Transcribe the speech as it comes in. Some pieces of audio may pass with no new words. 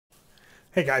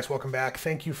Hey guys, welcome back.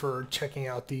 Thank you for checking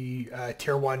out the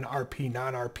Tier 1 RP,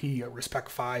 non-RP, Respect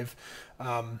 5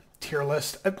 tier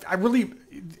list. I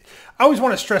always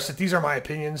want to stress that these are my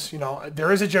opinions. You know,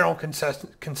 there is a general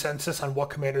consensus on what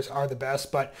commanders are the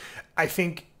best, but I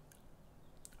think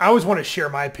I always want to share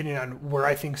my opinion on where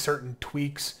I think certain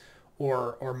tweaks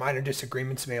or minor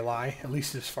disagreements may lie, at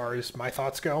least as far as my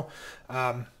thoughts go.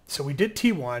 So we did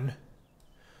T1.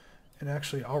 And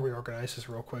actually, I'll reorganize this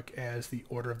real quick as the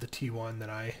order of the T1 that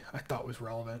I thought was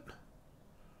relevant.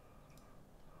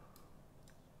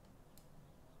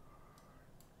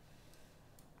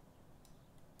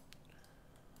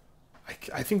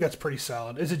 I think that's pretty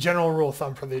solid. It's a general rule of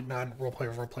thumb for the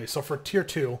non-roleplay. So for Tier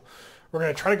 2, we're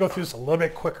going to try to go through this a little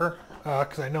bit quicker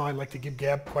because I know I like to give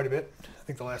Gab quite a bit. I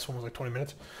think the last one was like 20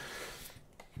 minutes.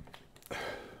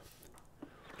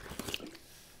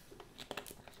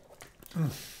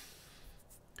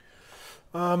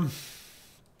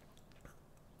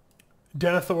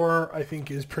 Denethor, I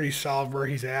think, is pretty solid where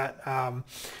he's at.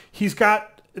 He's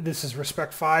got, this is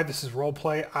Respect 5, this is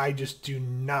roleplay. I just do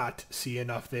not see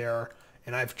enough there,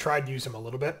 and I've tried to use him a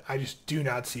little bit. I just do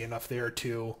not see enough there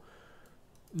to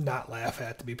not laugh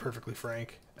at, to be perfectly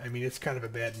frank. I mean, it's kind of a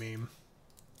bad meme.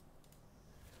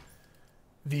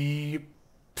 The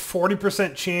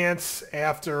 40% chance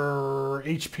after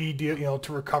HP deal,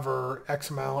 to recover X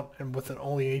amount and with an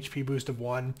only HP boost of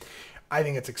 1. I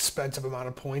think it's expensive amount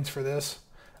of points for this.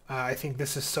 I think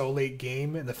this is so late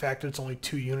game, and the fact that it's only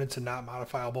 2 units and not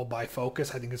modifiable by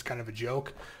focus, I think is kind of a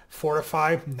joke.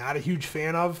 Fortify, not a huge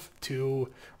fan of. To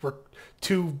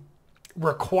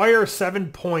require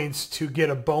 7 points to get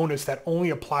a bonus that only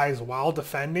applies while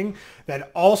defending,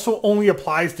 that also only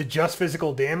applies to just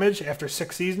physical damage after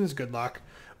 6 seasons, good luck.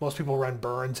 Most people run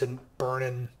burns and burn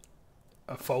in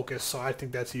a focus, so I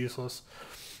think that's useless.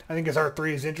 I think his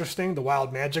R3 is interesting. The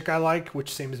wild magic I like,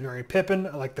 which same as Merry Pippin.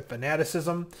 I like the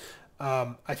fanaticism.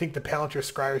 I think the Palantir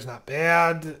Scryer is not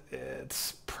bad.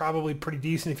 It's probably pretty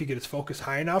decent if you get his focus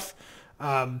high enough.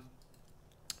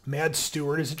 Mad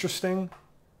Steward is interesting.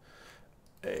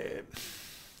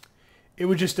 It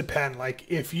would just depend. Like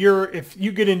if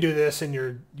you get into this and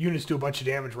your units do a bunch of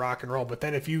damage, rock and roll. But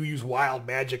then if you use wild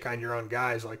magic on your own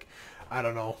guys, like I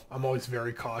don't know, I'm always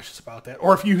very cautious about that.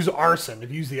 Or if you use arson,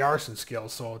 if you use the arson skill,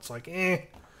 so it's like and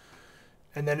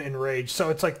then enrage. So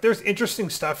it's like there's interesting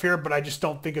stuff here, but I just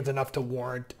don't think it's enough to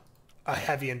warrant a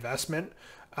heavy investment.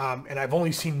 And I've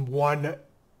only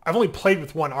played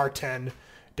with one R10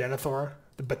 Denethor,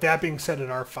 but that being said, at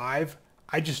R5,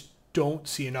 I just don't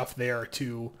see enough there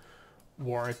to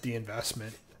warrant the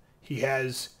investment. He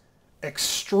has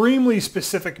extremely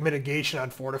specific mitigation on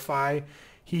Fortify.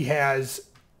 He has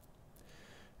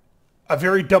a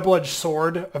very double-edged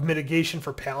sword of mitigation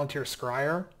for Palantir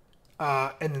Scryer.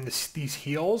 And then these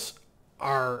heals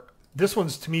are, this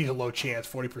one's to me is a low chance,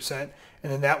 40%.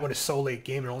 And then that one is so late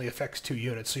game, it only affects 2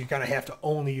 units. So you kind of have to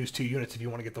only use 2 units if you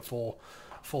want to get the full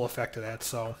effect of that.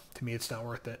 So to me, it's not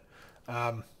worth it.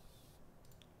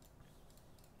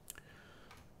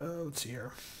 Let's see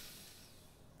here.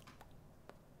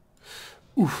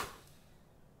 Oof.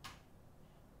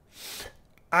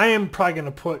 I am probably going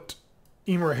to put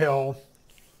Emer Hill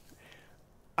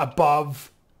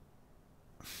above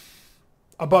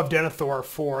Denethor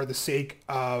for the sake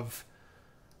of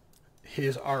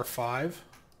his R5.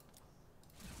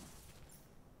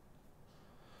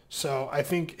 So I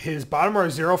think his bottom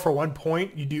R0 for 1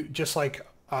 point, you do just like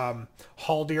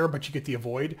Haldir, but you get the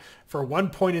avoid. For 1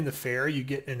 point in the fair, you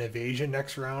get an evasion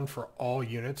next round for all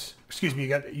units. Excuse me,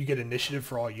 you get initiative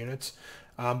for all units.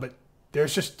 But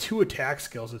there's just 2 attack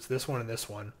skills. It's this one and this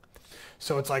one.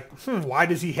 So it's like, why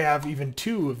does he have even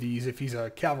 2 of these if he's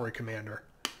a cavalry commander?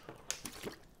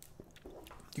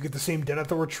 You get the same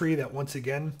Denethor tree that, once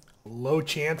again, low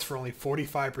chance for only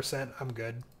 45%. I'm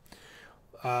good.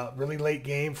 Really late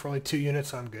game for only 2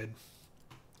 units. I'm good.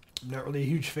 I'm not really a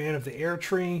huge fan of the air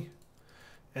tree.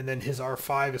 And then his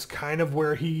R5 is kind of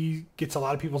where he gets a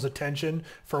lot of people's attention.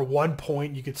 For 1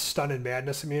 point, you get stun and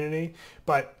madness immunity.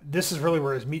 But this is really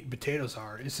where his meat and potatoes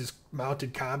are, is his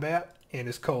mounted combat and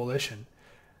his coalition.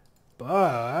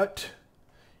 But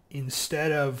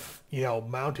instead of,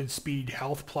 mounted speed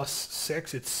health plus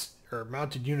 6, or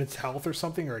mounted units health or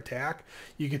something, or attack,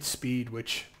 you get speed,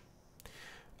 which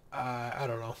I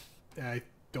don't know. I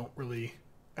don't really...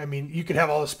 I mean, you could have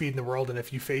all the speed in the world, and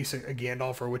if you face a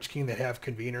Gandalf or a Witch King that have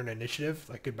Convener and Initiative,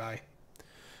 like, goodbye.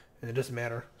 And it doesn't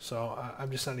matter. So I'm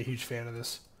just not a huge fan of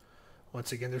this.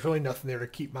 Once again, there's really nothing there to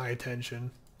keep my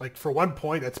attention. Like, for 1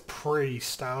 point, that's pretty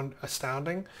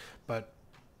astounding, but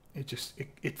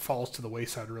it falls to the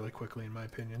wayside really quickly, in my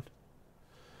opinion.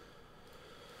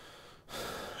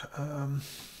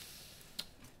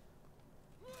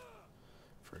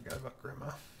 Forgot about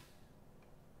Grandma.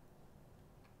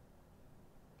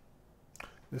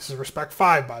 This is Respect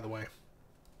 5, by the way.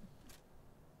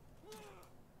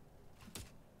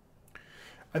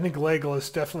 I think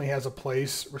Legolas definitely has a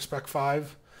place, Respect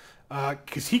 5.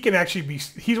 Because he can actually be,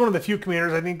 he's one of the few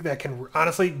commanders I think that can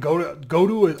honestly go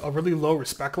to a really low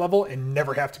respect level and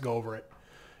never have to go over it.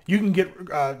 You can get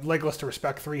Legolas to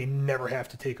Respect 3 and never have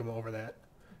to take him over that.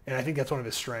 And I think that's one of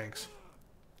his strengths.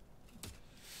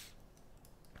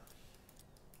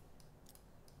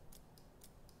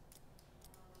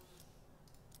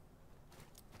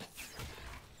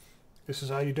 This is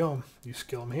how you do them. You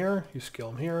skill him here, you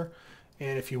skill him here.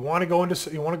 And if you want to go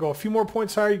into, you want to go a few more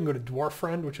points higher, you can go to Dwarf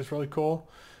Friend, which is really cool.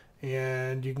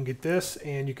 And you can get this,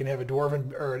 and you can have a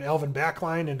Dwarven or an Elven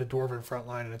backline and a Dwarven front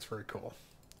line, and it's very cool.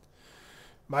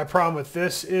 My problem with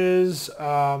this is a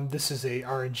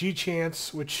RNG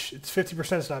chance, which it's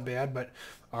 50%, it's not bad, but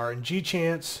RNG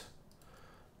chance.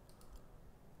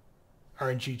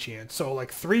 So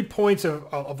like 3 points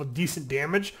of a decent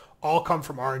damage all come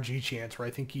from RNG chance, where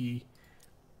I think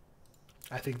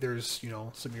there's, you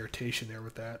know, some irritation there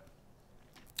with that.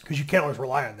 Because you can't always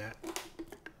rely on that.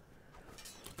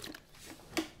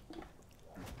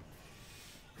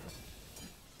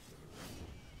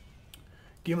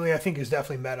 Gimli, I think, is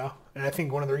definitely meta. And I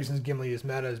think one of the reasons Gimli is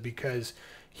meta is because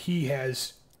he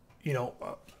has, you know,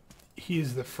 he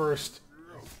is the first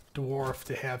dwarf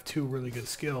to have 2 really good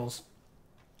skills.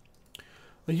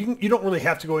 Like you don't really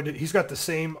have to go into, he's got the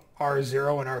same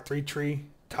R0 and R3 tree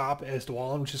top as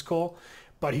Dwalin, which is cool.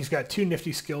 But he's got 2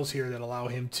 nifty skills here that allow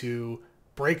him to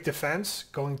break defense,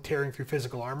 tearing through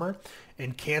physical armor,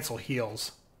 and cancel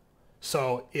heals.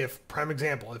 So if, prime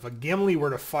example, if a Gimli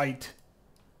were to fight,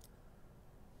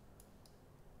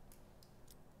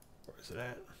 where is it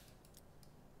at?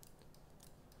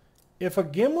 If a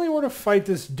Gimli were to fight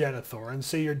this Denethor, and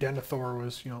say your Denethor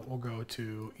was, you know, we'll go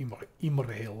to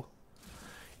Imrahil.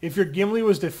 If your Gimli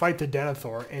was to fight the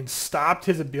Denethor and stopped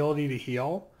his ability to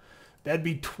heal, that'd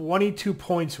be 22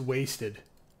 points wasted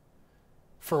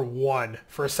for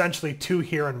essentially 2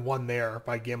 here and 1 there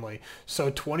by Gimli. So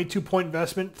 22 point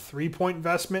investment, 3 point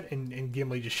investment, and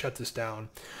Gimli just shut this down.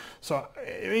 So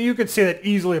I mean, you could say that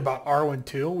easily about Arwen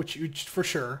too, which for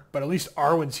sure, but at least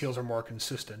Arwen's heals are more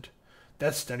consistent.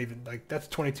 That's not even, like, that's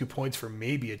 22 points for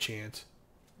maybe a chance.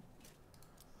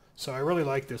 So I really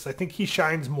like this. I think he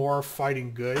shines more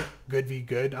fighting good v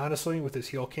good, honestly, with his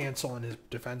heal cancel and his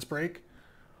defense break.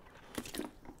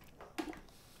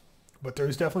 But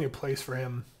there's definitely a place for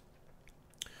him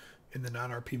in the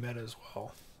non-RP meta as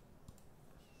well.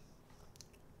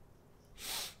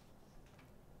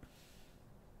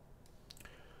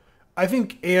 I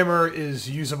think Amber is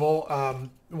usable.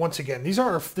 Once again,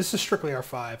 this is strictly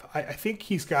R5. I think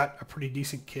he's got a pretty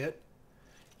decent kit.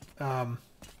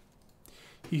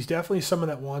 He's definitely someone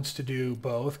that wants to do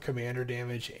both commander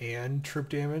damage and troop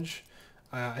damage.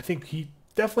 I think he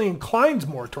definitely inclines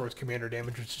more towards commander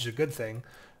damage, which is a good thing.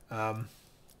 And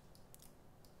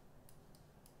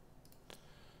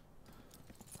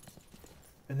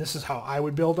this is how I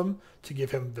would build him, to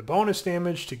give him the bonus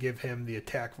damage, to give him the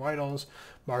attack vitals,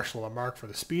 Marshal Lamarck for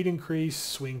the speed increase,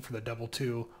 swing for the double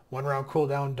 2, 1 round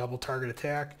cooldown, double target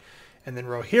attack, and then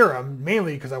Rohirrim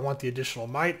mainly because I want the additional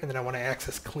might, and then I want to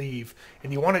access cleave.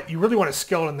 And you really want to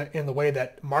skill it in the way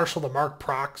that Marshal Lamarck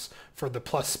procs for the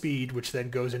plus speed, which then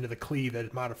goes into the cleave that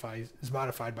is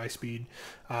modified by speed.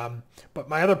 But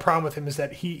my other problem with him is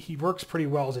that he works pretty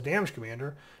well as a damage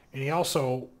commander, and he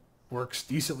also works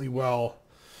decently well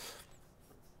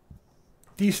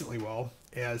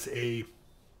as a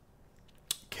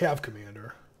cav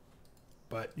commander.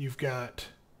 But you've got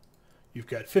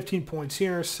 15 points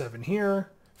here, 7 here,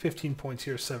 15 points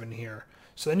here, 7 here.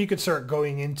 So then you can start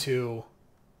going into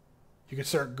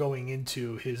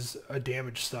his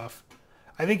damage stuff.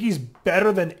 I think he's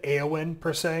better than Éowyn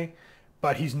per se,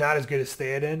 but he's not as good as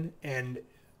Theoden, and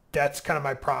that's kind of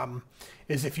my problem.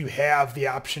 Is if you have the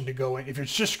option to go in, if you're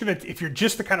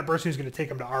just the kind of person who's going to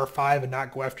take him to R5 and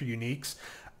not go after uniques,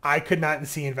 I could not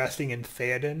see investing in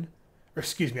Theoden, or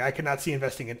excuse me, I could not see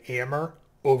investing in Aemir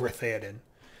over Theoden.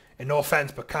 And no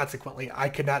offense, but consequently, I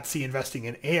could not see investing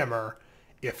in Aemir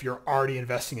if you're already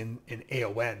investing in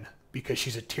Éowyn, because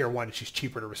she's a tier 1 and she's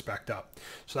cheaper to respect up.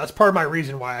 So that's part of my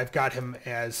reason why I've got him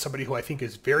as somebody who I think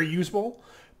is very usable,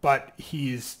 but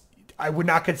I would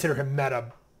not consider him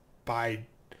meta by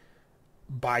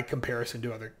comparison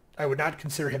to other. I would not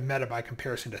consider him meta by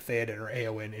comparison to Theoden or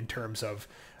Éowyn in terms of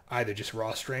either just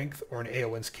raw strength, or in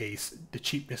Éowyn's case, the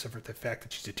cheapness of the fact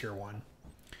that she's a tier 1.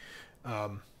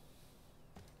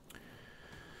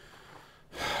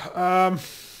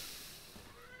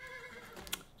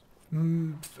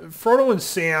 Frodo and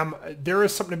Sam, there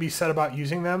is something to be said about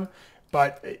using them,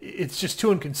 but it's just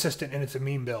too inconsistent and it's a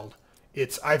meme build.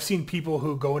 I've seen people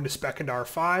who go into spec into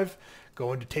R5,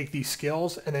 go in to take these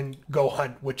skills, and then go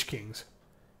hunt Witch Kings.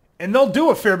 And they'll do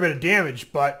a fair bit of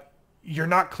damage, but you're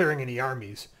not clearing any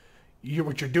armies.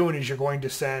 What you're doing is you're going to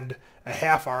send a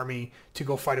half army to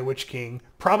go fight a Witch King,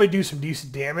 probably do some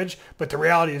decent damage, but the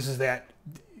reality is that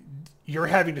you're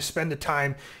having to spend the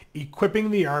time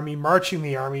equipping the army, marching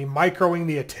the army, microing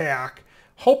the attack,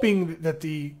 hoping that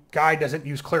the guy doesn't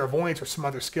use clairvoyance or some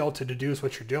other skill to deduce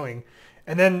what you're doing.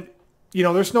 And then,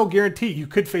 there's no guarantee. You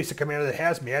could face a commander that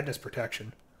has madness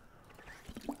protection.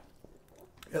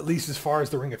 At least as far as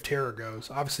the Ring of Terror goes.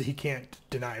 Obviously, he can't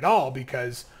deny it all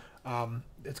because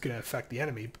it's going to affect the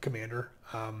enemy commander.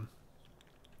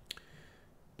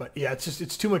 But yeah,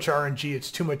 it's too much RNG. It's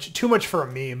too much for a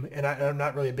meme, and I'm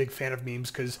not really a big fan of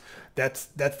memes because that's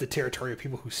the territory of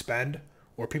people who spend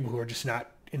or people who are just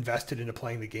not invested into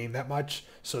playing the game that much.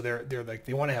 So they're like,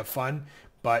 they want to have fun,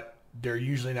 but they're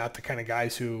usually not the kind of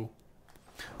guys who,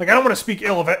 like, I don't want to speak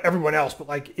ill of everyone else, but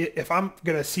like if I'm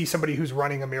gonna see somebody who's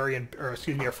running a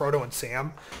Frodo and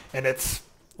Sam, and it's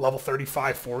level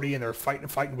 35, 40, and they're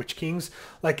fighting Witch Kings,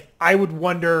 like, I would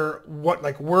wonder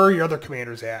where are your other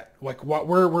commanders at? Like,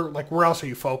 where else are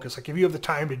you focused? Like, if you have the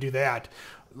time to do that,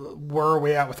 where are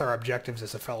we at with our objectives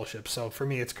as a fellowship? So for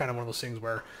me, it's kind of one of those things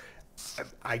where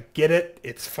I get it.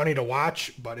 It's funny to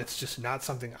watch, but it's just not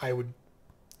something I would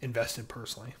invest in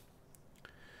personally.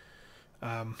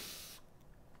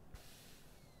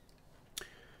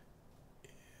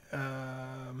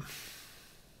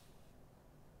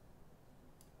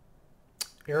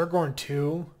 Aragorn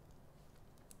 2.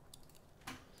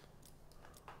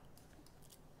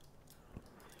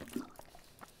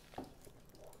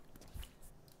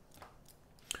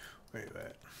 Wait a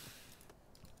minute.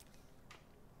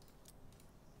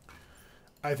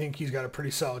 I think he's got a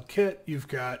pretty solid kit. You've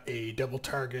got a double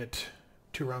target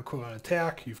 2-round cooldown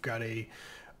attack. You've got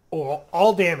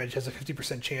all damage has a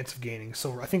 50% chance of gaining.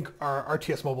 So I think our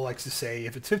RTS Mobile likes to say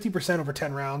if it's 50% over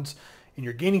 10 rounds and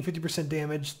you're gaining 50%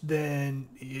 damage, then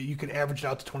you can average it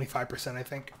out to 25%, I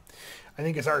think. I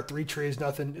think his R3 tree is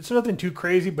nothing. It's nothing too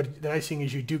crazy, but the nice thing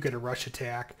is you do get a rush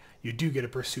attack. You do get a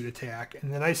pursuit attack.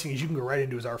 And the nice thing is you can go right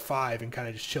into his R5 and kind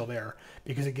of just chill there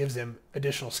because it gives him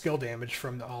additional skill damage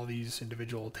from all these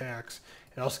individual attacks.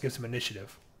 It also gives him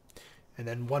initiative. And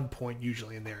then 1 point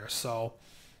usually in there. So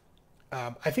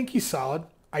I think he's solid.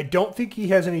 I don't think he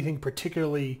has anything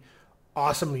particularly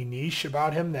awesomely niche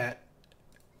about him that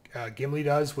Gimli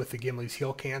does with the Gimli's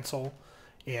heal cancel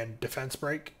and defense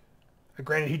break.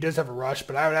 Granted, he does have a rush,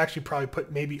 but I would actually probably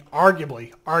put maybe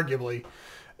arguably,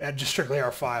 at just strictly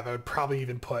R5, I would probably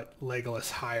even put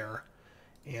Legolas higher.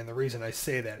 And the reason I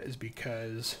say that is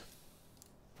because,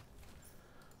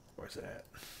 where's it at?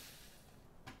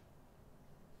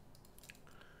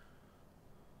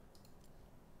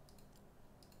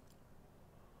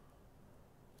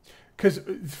 Because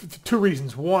two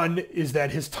reasons. One is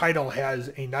that his title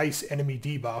has a nice enemy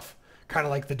debuff, kind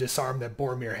of like the disarm that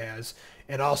Boromir has,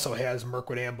 and also has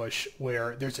Mirkwood Ambush,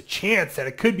 where there's a chance that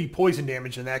it could be poison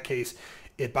damage. In that case,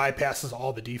 it bypasses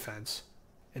all the defense.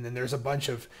 And then there's a bunch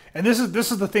of, and this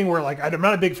is the thing where, like, I'm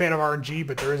not a big fan of RNG,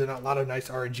 but there is a lot of nice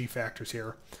RNG factors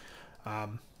here,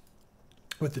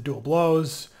 with the dual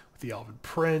blows, with the Elven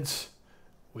Prince,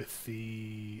 with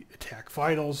the attack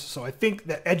vitals. So I think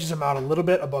that edges him out a little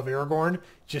bit above Aragorn,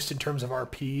 just in terms of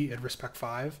RP at Respect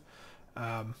 5.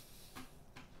 I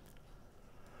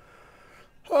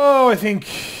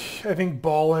think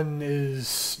Balin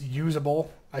is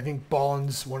usable. I think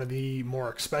Balin's one of the more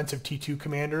expensive T2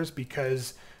 commanders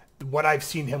because what I've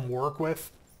seen him work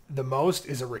with the most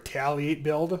is a retaliate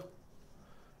build.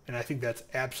 And I think that's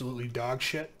absolutely dog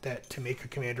shit, that to make a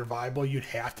commander viable, you'd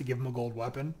have to give him a gold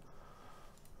weapon.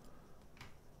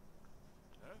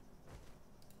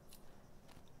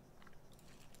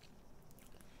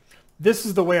 This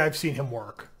is the way I've seen him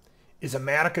work. Is a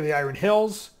Matic of the Iron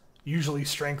Hills, usually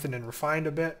strengthened and refined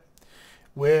a bit,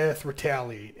 with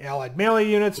retaliate. Allied melee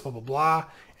units, blah, blah, blah.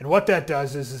 And what that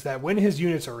does is that when his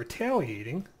units are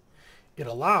retaliating, it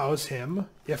allows him,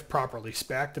 if properly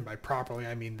spec'd, and by properly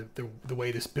I mean the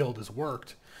way this build has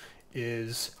worked,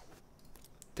 is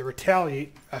the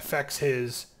retaliate affects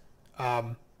his,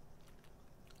 or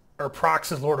procs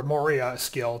his Lord of Moria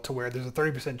skill to where there's a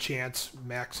 30% chance,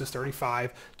 max is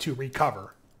 35, to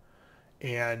recover.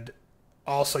 And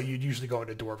also you'd usually go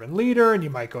into Dwarven Leader, and you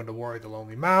might go into Warrior of the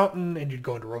Lonely Mountain, and you'd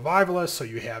go into Revivalist, so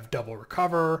you have double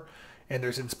recover, and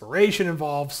there's inspiration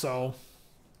involved, so,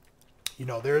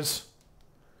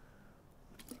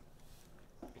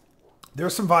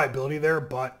 there's some viability there,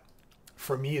 but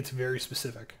for me, it's very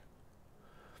specific.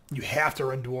 You have to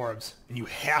run dwarves, and you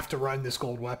have to run this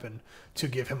gold weapon to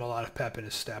give him a lot of pep in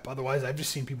his step. Otherwise, I've just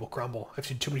seen people crumble. I've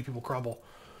seen too many people crumble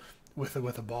with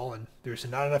a ball, and there's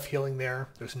not enough healing there.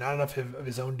 There's not enough of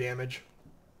his own damage.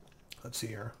 Let's see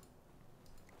here.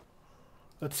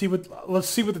 Let's see what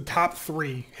the top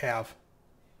 3 have.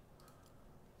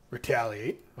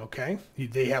 Retaliate. Okay,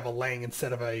 they have a Lang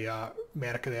instead of a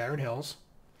Manic of the Iron Hills.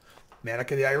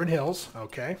 Manic of the Iron Hills.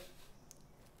 Okay.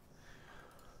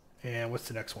 And what's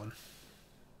the next one?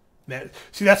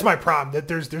 See, that's my problem. That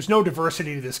there's no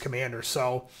diversity to this commander.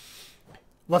 So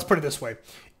let's put it this way: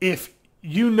 if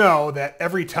you know that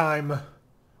every time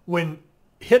when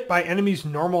hit by enemy's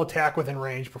normal attack within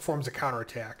range, performs a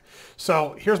counterattack.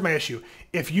 So here's my issue: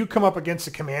 if you come up against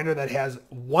a commander that has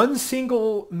one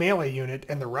single melee unit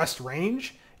and the rest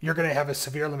range, you're going to have a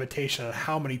severe limitation on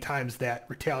how many times that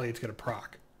retaliate's going to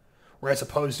proc. Whereas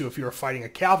opposed to if you were fighting a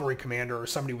cavalry commander or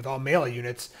somebody with all melee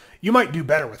units, you might do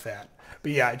better with that.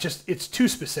 But yeah, it's too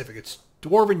specific. It's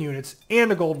dwarven units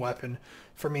and a gold weapon.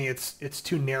 For me, it's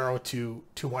too narrow to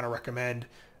want to recommend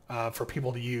for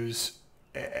people to use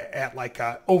at like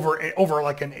over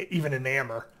like even an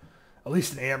Amber. At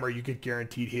least an Amber, you get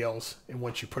guaranteed heals, and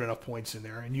once you put enough points in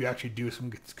there, and you actually do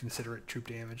some considerate troop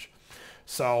damage.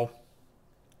 So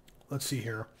let's see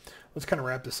here. Let's kind of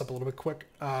wrap this up a little bit quick.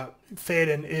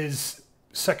 Theoden is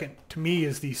second, to me,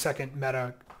 is the second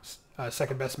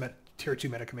best tier 2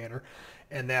 meta commander,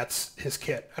 and that's his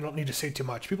kit. I don't need to say too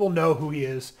much. People know who he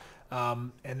is,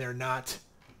 and they're not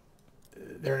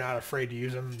afraid to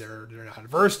use him. They're not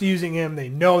averse to using him. They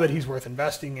know that he's worth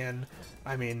investing in.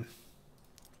 I mean,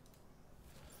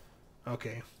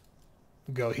 okay,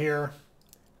 go here,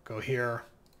 go here,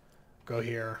 go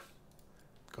here,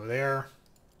 go there,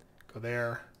 go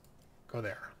there, go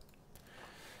there.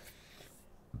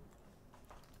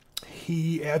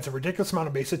 He adds a ridiculous amount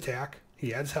of base attack.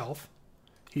 He adds health.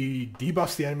 He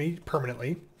debuffs the enemy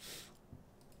permanently.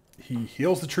 He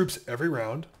heals the troops every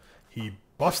round. He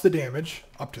buffs the damage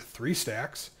up to 3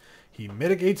 stacks. He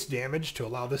mitigates damage to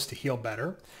allow this to heal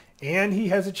better. And he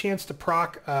has a chance to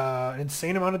proc an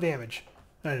insane amount of damage.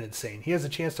 Not insane. He has a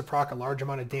chance to proc a large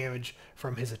amount of damage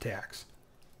from his attacks.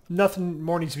 Nothing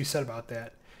more needs to be said about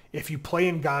that. If you play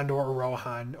in Gondor or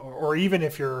Rohan, or even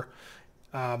if you're,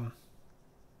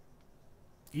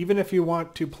 even if you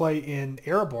want to play in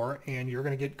Erebor and you're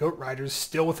going to get Goat Riders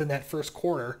still within that first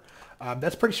quarter,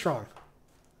 that's pretty strong.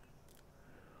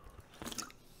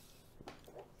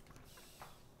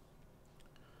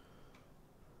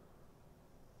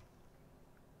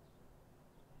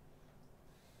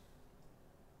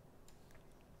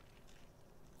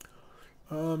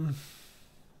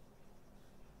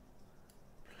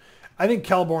 I think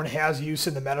Celeborn has use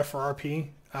in the meta for RP.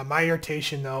 My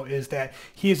irritation, though, is that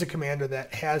he is a commander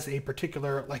that has a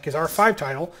particular, like his R5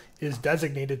 title, is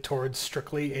designated towards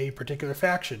strictly a particular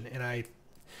faction. And I'm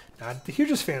not the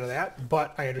hugest fan of that,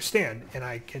 but I understand, and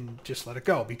I can just let it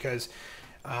go because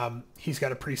he's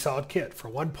got a pretty solid kit. For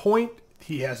 1 point,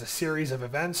 he has a series of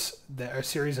events, a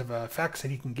series of effects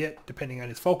that he can get depending on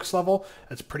his focus level.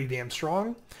 That's pretty damn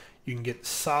strong. You can get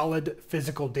solid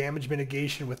physical damage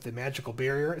mitigation with the magical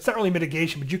barrier. It's not really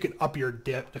mitigation, but you can up your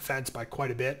defense by quite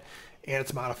a bit, and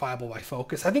it's modifiable by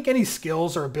focus. I think any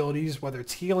skills or abilities, whether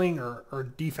it's healing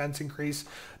or defense increase,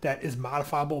 that is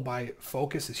modifiable by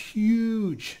focus is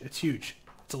huge. It's huge.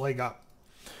 It's a leg up.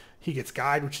 He gets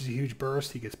Guide, which is a huge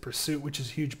burst. He gets Pursuit, which is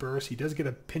a huge burst. He does get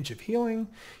a pinch of healing.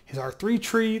 His R3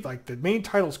 tree, like the main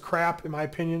title's crap in my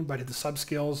opinion, but the sub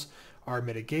skills are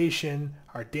mitigation,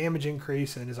 our damage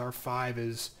increase, and his R5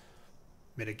 is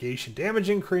mitigation, damage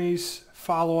increase,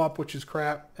 follow-up, which is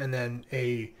crap, and then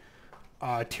a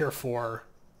tier 4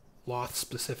 Loth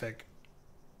specific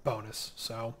bonus.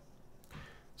 So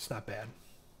it's not bad.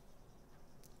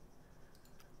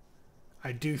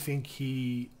 I do think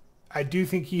he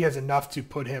has enough to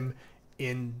put him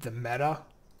in the meta.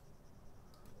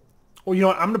 Well, you know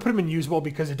what? I'm going to put him in usable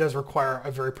because it does require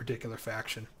a very particular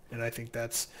faction. And I think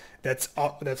that's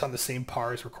on the same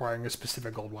par as requiring a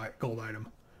specific gold item.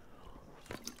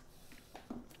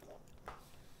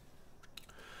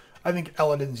 I think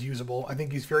Eladin's usable. I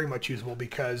think he's very much usable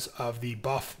because of the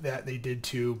buff that they did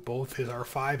to both his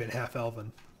R5 and Half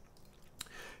Elven.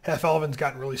 Half Elven's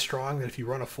gotten really strong that if you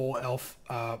run a full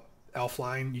elf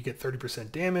line, you get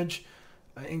 30% damage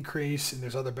increase, and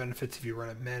there's other benefits if you run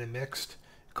it men and mixed.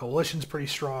 Coalition's pretty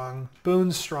strong.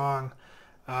 Boone's strong.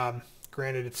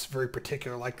 Granted, it's very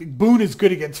particular. Like Boone is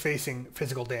good against facing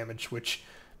physical damage, which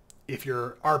if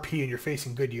you're RP and you're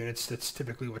facing good units, that's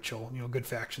typically what good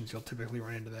factions, you'll typically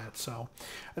run into that. So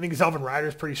I think his Elven Rider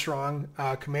is pretty strong.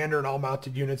 Commander and all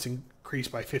mounted units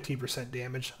increased by 15%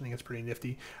 damage. I think it's pretty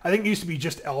nifty. I think it used to be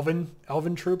just Elven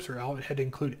troops, or it had to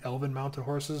include Elven mounted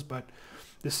horses, but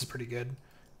this is pretty good.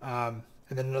 And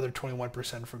then another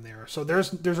 21% from there. So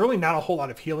there's really not a whole lot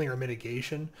of healing or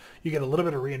mitigation. You get a little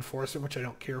bit of reinforcement, which I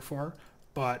don't care for,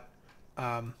 but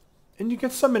and you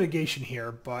get some mitigation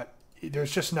here, but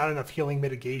there's just not enough healing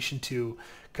mitigation to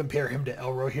compare him to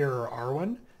Elrohir or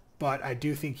Arwen. But I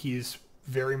do think he's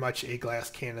very much a glass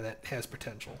cannon that has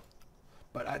potential.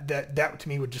 But that to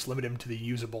me would just limit him to the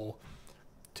usable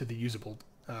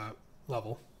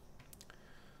level.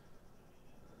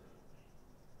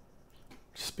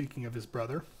 Speaking of his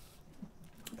brother,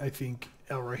 I think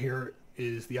Elrohir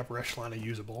is the upper echelon of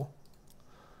usable.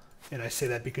 And I say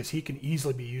that because he can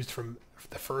easily be used from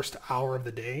the first hour of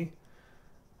the day,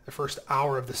 the first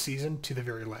hour of the season, to the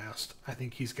very last. I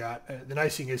think he's got, the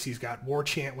nice thing is he's got War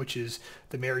Chant, which is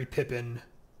the Merry Pippin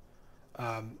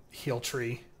heal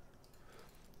tree.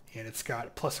 And it's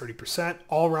got plus 30%.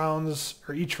 All rounds,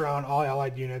 or each round, all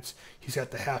allied units. He's got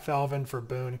the Half Elven for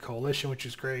Boon Coalition, which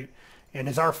is great. And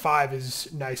his R5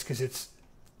 is nice because it's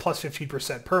plus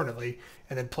 15% permanently,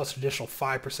 and then plus additional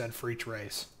 5% for each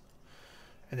race.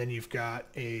 And then you've got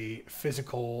a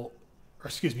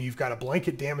you've got a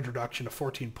blanket damage reduction of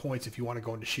 14 points if you want to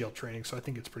go into shield training. So I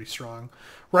think it's pretty strong.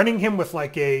 Running him with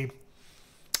like a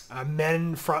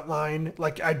men frontline,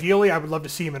 like ideally I would love to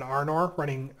see him in Arnor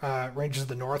running Rangers of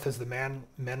the North as the men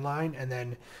line, and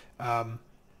then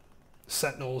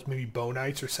Sentinels, maybe Bow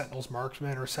Knights or Sentinels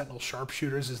Marksmen or Sentinels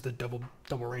Sharpshooters is the double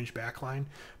range backline.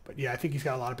 But yeah, I think he's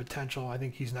got a lot of potential. I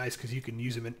think he's nice because you can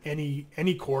use him in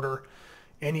any quarter,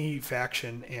 any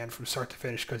faction, and from start to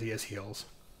finish because he has heals.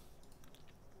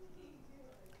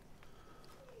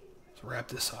 Let's wrap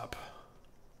this up.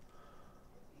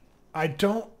 I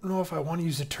don't know if I want to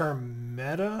use the term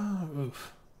meta.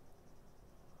 Oof.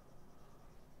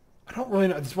 I don't really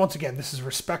know. Once again, this is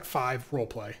Respect 5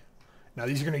 roleplay. Now,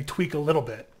 these are going to tweak a little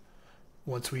bit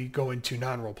once we go into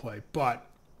non-roleplay, but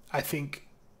I think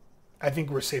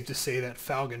we're safe to say that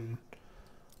Falcon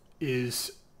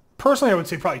is, personally, I would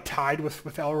say probably tied with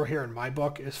Elrohir in my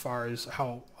book as far as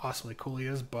how awesomely cool he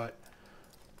is, but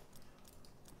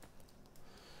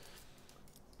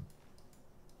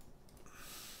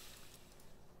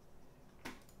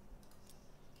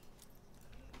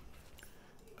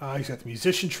he's got the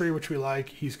Musician Tree, which we like.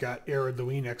 He's got Arid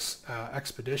Luin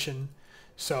Expedition.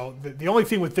 So the only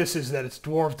thing with this is that it's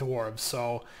dwarves.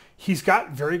 So he's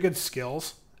got very good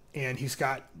skills, and he's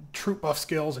got troop buff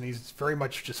skills, and he's very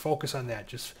much just focused on that.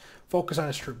 Just focus on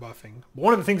his troop buffing. But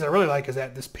one of the things I really like is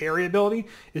that this parry ability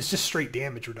is just straight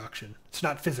damage reduction. It's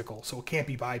not physical, so it can't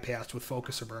be bypassed with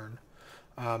focus or burn.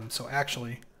 So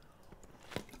actually,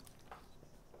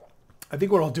 I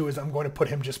think what I'll do is I'm going to put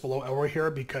him just below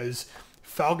Elrohir because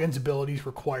Falcon's abilities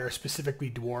require specifically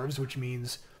dwarves, which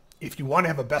means if you want to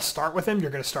have a best start with him,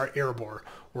 you're going to start Erebor,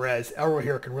 whereas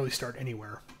Elrohir can really start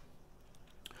anywhere.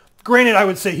 Granted, I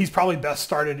would say he's probably best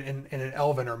started in an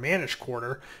Elven or Manish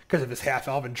quarter because of his half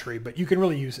Elven tree, but you can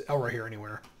really use Elrohir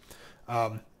anywhere.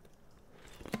 I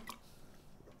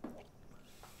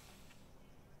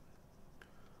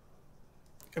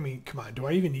mean, come on, do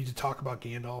I even need to talk about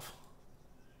Gandalf?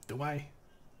 Do I?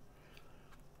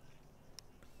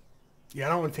 Yeah, I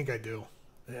don't think I do.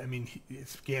 I mean,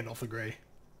 it's Gandalf the Grey.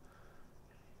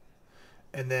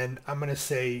 And then I'm going to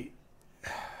say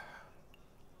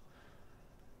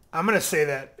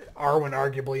that Arwen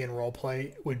arguably in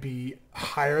roleplay would be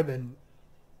higher than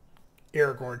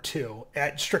Aragorn 2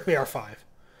 at strictly R5.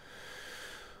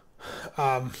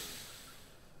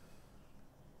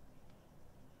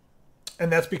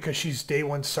 And that's because she's day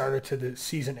one starter to the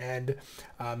season end.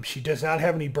 She does not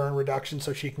have any burn reduction,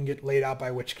 so she can get laid out by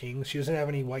Witch Kings. She doesn't have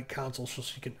any White Council, so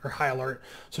she can, or High Alert,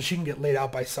 so she can get laid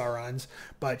out by Saurons.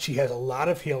 But she has a lot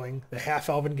of healing. The Half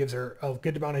Elven gives her a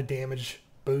good amount of damage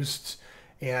boosts,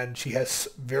 and she has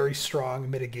very strong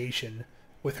mitigation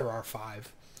with her R5.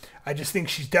 I just think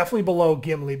she's definitely below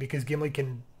Gimli because Gimli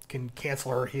can cancel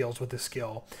her heals with this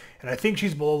skill, and I think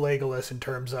she's below Legolas in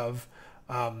terms of.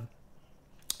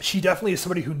 She definitely is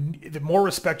somebody who, the more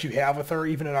respect you have with her,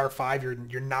 even at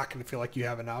R5, you're not going to feel like you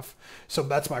have enough. So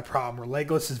that's my problem. Where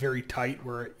Legolas is very tight,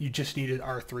 where you just needed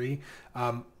R3,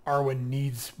 Arwen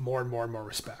needs more and more and more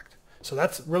respect. So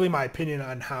that's really my opinion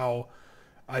on how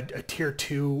a tier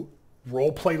 2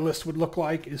 roleplay list would look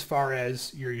like as far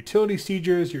as your utility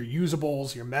siegers, your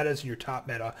usables, your metas, and your top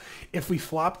meta. If we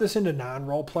flop this into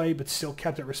non-roleplay but still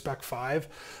kept at respect 5,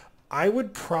 I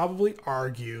would probably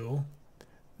argue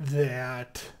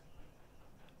that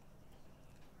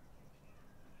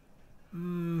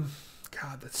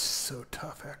God, that's so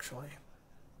tough actually.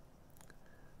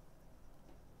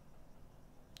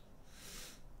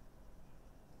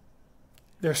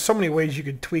 there's so many ways you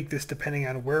could tweak this depending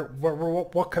on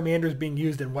what commander is being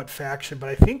used in what faction. But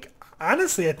I think,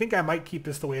 honestly, I think I might keep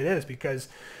this the way it is because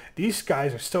these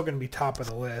guys are still going to be top of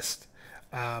the list.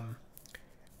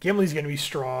 Gimli's going to be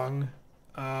strong.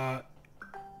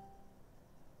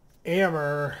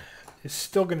 Amber is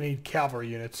still going to need cavalry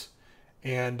units.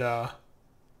 And, I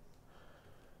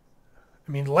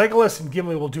mean, Legolas and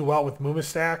Gimli will do well with Muma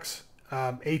stacks.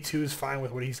 A2 is fine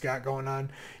with what he's got going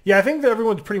on. Yeah, I think that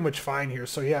everyone's pretty much fine here.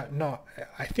 So, yeah, no,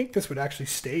 I think this would actually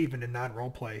stay even in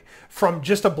non-roleplay from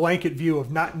just a blanket view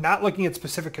of not looking at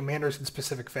specific commanders and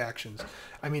specific factions.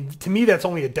 I mean, to me, that's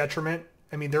only a detriment.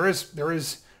 I mean, there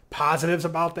is positives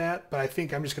about that, but I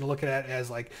think I'm just going to look at it as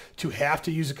like to have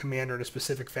to use a commander in a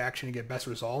specific faction to get best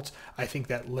results. I think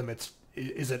that limits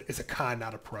is a con,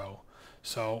 not a pro.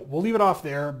 So we'll leave it off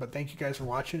there, but thank you guys for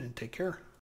watching and take care.